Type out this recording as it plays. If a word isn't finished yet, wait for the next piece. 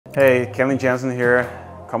Hey, Kenley Jansen here.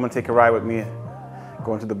 Come and take a ride with me.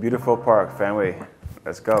 Going to the beautiful park, Fenway.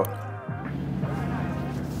 Let's go.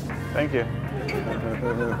 Thank you.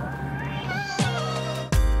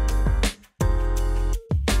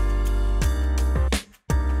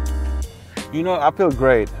 You know, I feel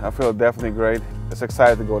great. I feel definitely great. It's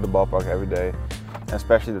excited to go to the ballpark every day,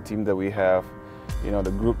 especially the team that we have. You know,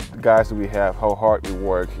 the group, the guys that we have, how hard we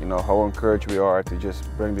work, you know, how encouraged we are to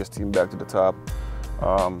just bring this team back to the top.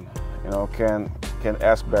 You know, can't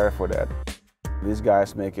ask better for that. These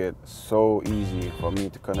guys make it so easy for me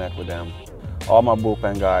to connect with them. All my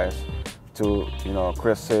bullpen guys, to, you know,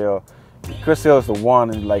 Chris Sale. Chris Sale is the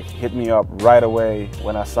one who like hit me up right away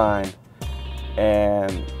when I signed,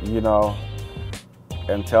 and you know,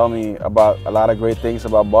 and tell me about a lot of great things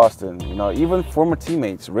about Boston. You know, even former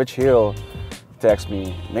teammates, Rich Hill text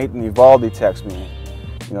me, Nathan Eovaldi text me,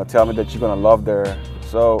 you know, tell me that you're gonna love there.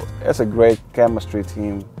 So it's a great chemistry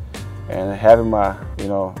team, and having my, you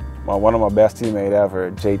know, one of my best teammates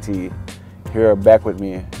ever, JT, here back with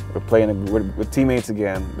me. We're playing with teammates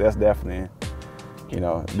again. That's definitely, you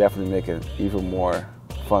know, definitely make it even more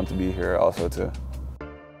fun to be here also too.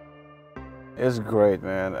 It's great,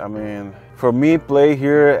 man. I mean, for me, play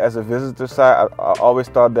here as a visitor side, I always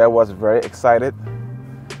thought that was very excited.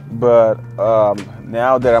 But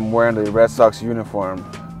now that I'm wearing the Red Sox uniform,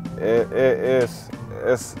 it's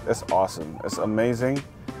awesome. It's amazing,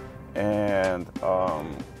 and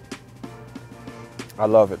I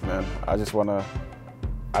love it, man. I just wanna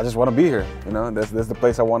be here. You know, that's the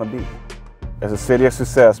place I want to be. It's a city of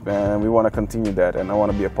success, man, and we want to continue that, and I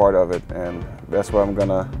want to be a part of it, and that's why I'm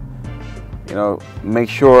gonna, you know, make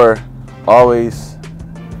sure always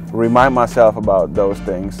remind myself about those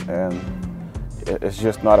things, and it's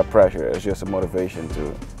just not a pressure. It's just a motivation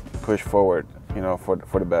to push forward, you know, for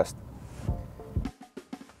the best.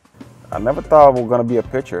 I never thought I was gonna be a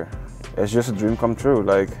pitcher. It's just a dream come true.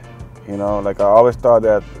 Like, you know, like I always thought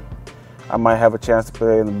that I might have a chance to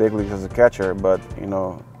play in the big leagues as a catcher, but you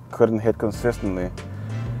know, couldn't hit consistently.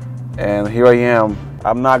 And here I am.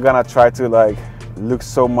 I'm not gonna try to like look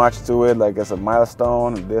so much to it like it's a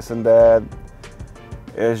milestone, this and that.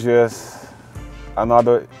 It's just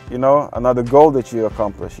another, you know, another goal that you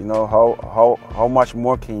accomplish. You know, how much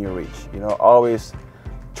more can you reach? You know, always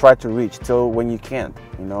try to reach till when you can't.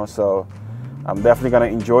 You know, so I'm definitely gonna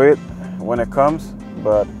enjoy it when it comes,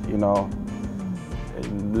 but you know,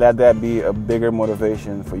 let that be a bigger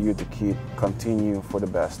motivation for you to continue for the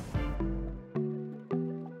best.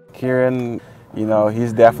 Kieran, you know,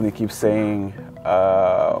 he's definitely keeps saying,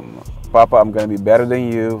 Papa, I'm gonna be better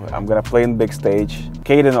than you. I'm gonna play in the big stage.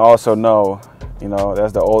 Caden also know, you know,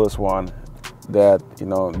 that's the oldest one, that, you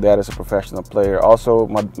know, that is a professional player. Also,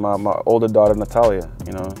 my older daughter, Natalia,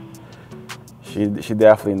 you know, she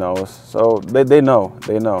definitely knows. So they know,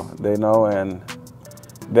 and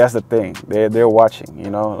that's the thing. They're watching, you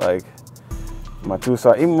know, like my two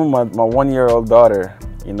sons, even my 1-year-old daughter,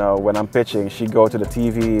 you know, when I'm pitching, she go to the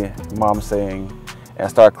TV, mom saying, and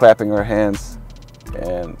start clapping her hands.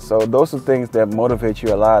 And so those are things that motivate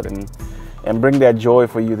you a lot and bring that joy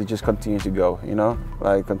for you to just continue to go, you know,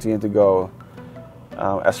 like continue to go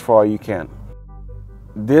as far as you can.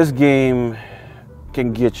 This game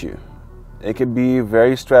can get you. It can be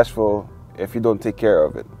very stressful if you don't take care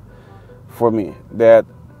of it. For me, that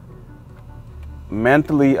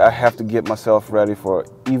mentally I have to get myself ready for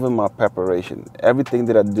even my preparation. Everything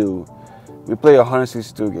that I do, we play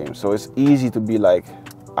 162 games, so it's easy to be like,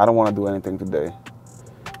 I don't want to do anything today.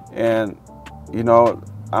 And, you know,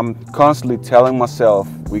 I'm constantly telling myself,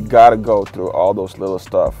 we gotta go through all those little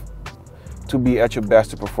stuff to be at your best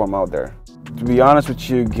to perform out there. To be honest with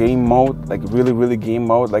you, game mode, like really game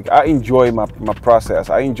mode, like I enjoy my process.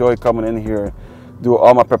 I enjoy coming in here, do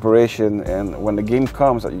all my preparation, and when the game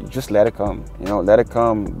comes, you just let it come. You know, let it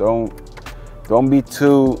come. Don't be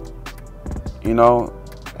too, you know,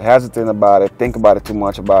 hesitant about it. Think about it too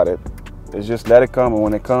much about it. It's just let it come, and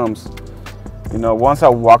when it comes, you know, once I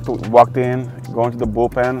walked in, going to the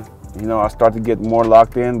bullpen, you know, I start to get more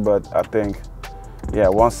locked in. But I think, yeah,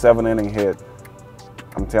 once 7th inning hit,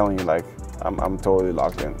 I'm telling you, like, I'm totally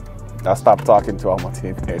locked in. I stopped talking to all my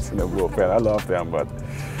teammates in the bullpen. I love them, but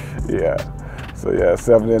yeah. So yeah,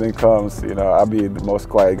 7th inning comes, you know, I'll be the most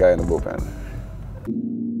quiet guy in the bullpen.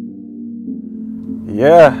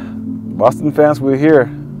 Yeah, Boston fans, we're here.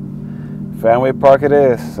 Fenway Park it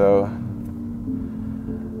is, so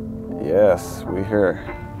yes, we're here.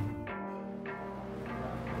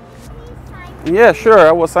 Yeah, sure,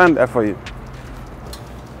 I will sign that for you.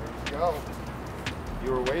 There you go.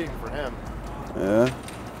 You were waiting for him. Yeah.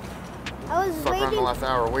 I was stuck around the last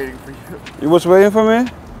hour waiting for you. You was waiting for me?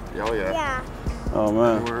 Oh yeah. Yeah. Oh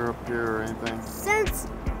man. Anywhere up here or anything? Since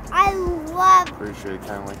I love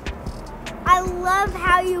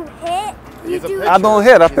how you hit. I don't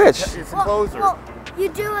hit, I pitch. He's a closer. Well, you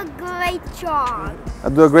do a great job. I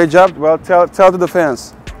do a great job. Well, tell to the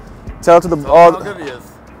fans. Tell to the How good he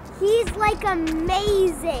is. He's like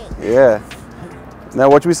amazing. Yeah. Now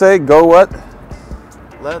what we say? Go what?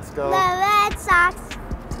 Let's go. The Red Sox.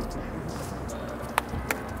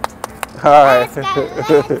 All right. Let's go,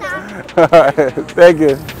 Red Sox. All right. Thank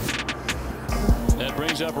you. That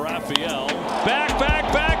brings up Raphael. Back,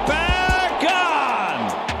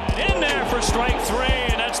 gone! In there for strike 3,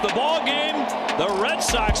 and that's the ball game. The Red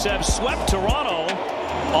Sox have swept Toronto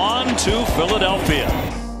on to Philadelphia.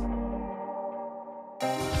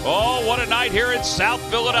 Oh, what a night here in South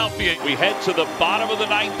Philadelphia. We head to the bottom of the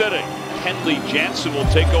 9th inning. Kenley Jansen will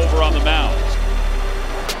take over on the mound.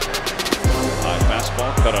 High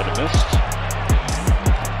fastball cut out and missed.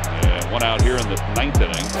 And one out here in the 9th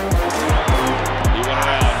inning. He went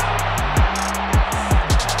around.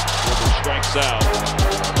 River strikes out.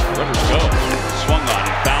 Runners go. Swung on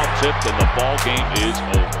and foul tipped, and the ball game is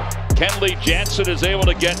over. Kenley Jansen is able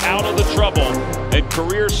to get out of the trouble and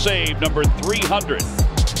career save number 398.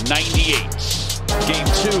 Game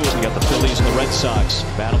 2, we got the Phillies and the Red Sox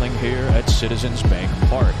battling here at Citizens Bank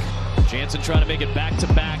Park. Jansen trying to make it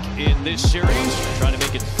back-to-back in this series, trying to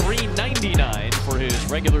make it 399 for his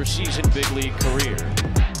regular season big league career.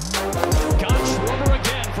 Got Schwarber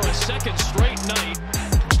again for a second straight night.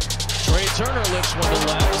 Trey Turner lifts one to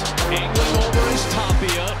left, angling over his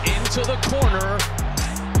Tapia into the corner.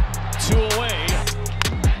 2 away,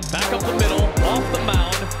 back up the middle, off the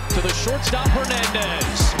mound to the shortstop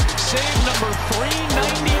Hernandez. Save number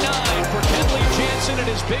 399 for Kenley Jansen in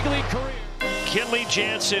his big league career. Kenley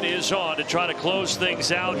Jansen is on to try to close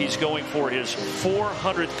things out. He's going for his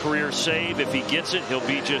 400th career save. If he gets it, he'll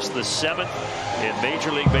be just the 7th in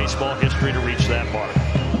Major League Baseball history to reach that mark.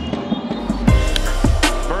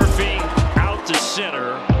 Murphy out to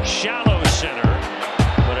center, shallow center,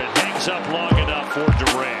 but it hangs up long enough for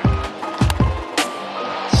Duran.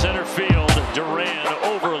 Center field, Duran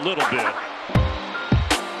over a little bit.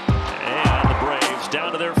 And the Braves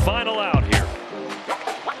down to their final out here.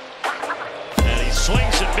 And he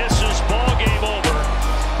swings and misses, ball game over.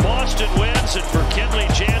 Boston wins, and for Kenley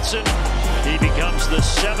Jansen, he becomes the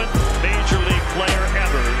 7th Major League player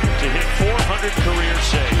ever to hit 400 career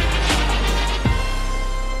saves.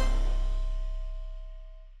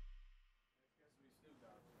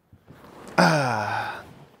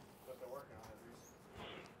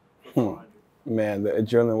 Man, the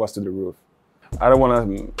adrenaline was to the roof. I don't want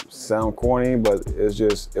to sound corny, but it's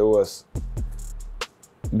just,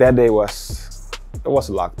 that day was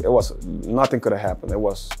locked. Nothing could have happened. It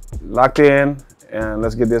was locked in, and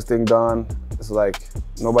let's get this thing done. It's like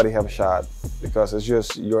nobody have a shot, because it's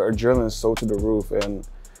just your adrenaline is so to the roof, and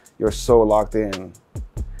you're so locked in,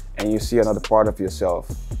 and you see another part of yourself,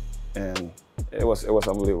 and it was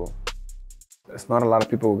unbelievable. It's not a lot of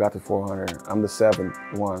people who got to 400. I'm the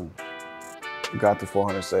 7th one who got to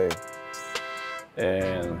 400 save.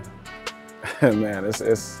 And man, it's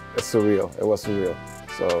surreal. It was surreal.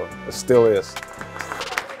 So it still is.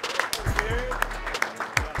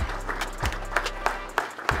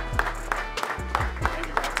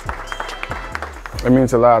 It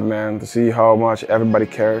means a lot, man, to see how much everybody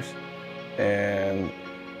cares. And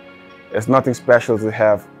it's nothing special to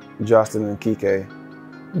have Justin and Kike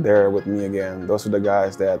there with me again. Those are the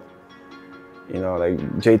guys that, you know, like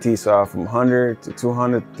JT saw from 100 to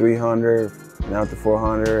 200, 300, now to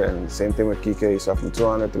 400, and same thing with Kike. He saw from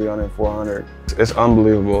 200, 300, 400. It's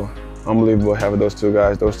unbelievable, unbelievable having those two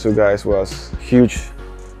guys. Those two guys was a huge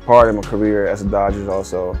part of my career as a Dodgers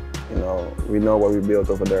also. You know, we know what we built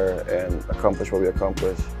over there and accomplished what we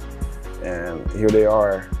accomplished. And here they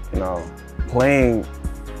are, you know, playing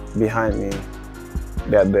behind me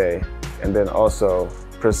that day, and then also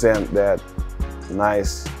present that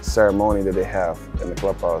nice ceremony that they have in the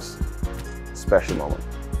clubhouse. Special moment.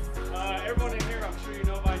 Everyone in here, I'm sure you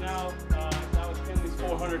know by now, that was Kenley's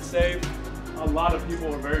 400 save. A lot of people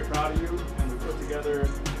were very proud of you, and we put together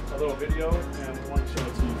a little video, and we want to show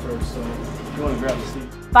it to you first. So if you want to grab the seat.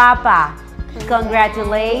 Papa,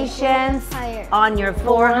 congratulations on your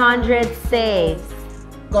 400 saves.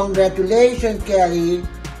 Congratulations, Kelly.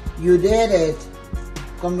 You did it.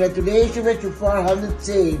 Congratulations with your 400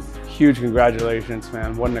 saves. Huge congratulations,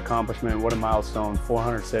 man. What an accomplishment. What a milestone.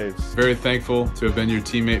 400 saves. Very thankful to have been your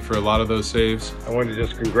teammate for a lot of those saves. I want to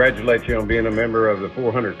just congratulate you on being a member of the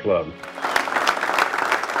 400 Club.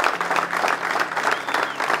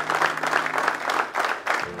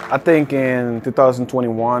 I think in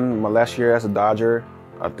 2021, my last year as a Dodger,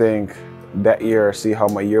 I think that year, see how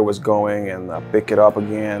my year was going, and I pick it up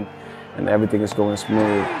again, and everything is going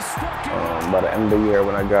smooth. By the end of the year,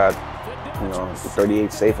 when I got, you know, the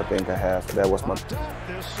 38 safe, I think I have, that was my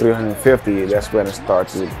 350. That's when it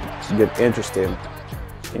starts to get interesting.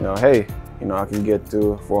 You know, hey, you know, I can get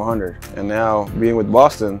to 400. And now being with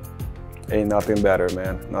Boston, ain't nothing better,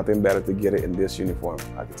 man. Nothing better to get it in this uniform.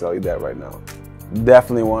 I can tell you that right now.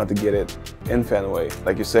 Definitely wanted to get it in Fenway.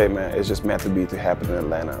 Like you say, man, it's just meant to be to happen in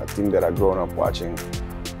Atlanta, a team that I've grown up watching,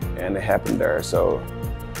 and it happened there. So,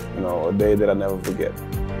 you know, a day that I'll never forget.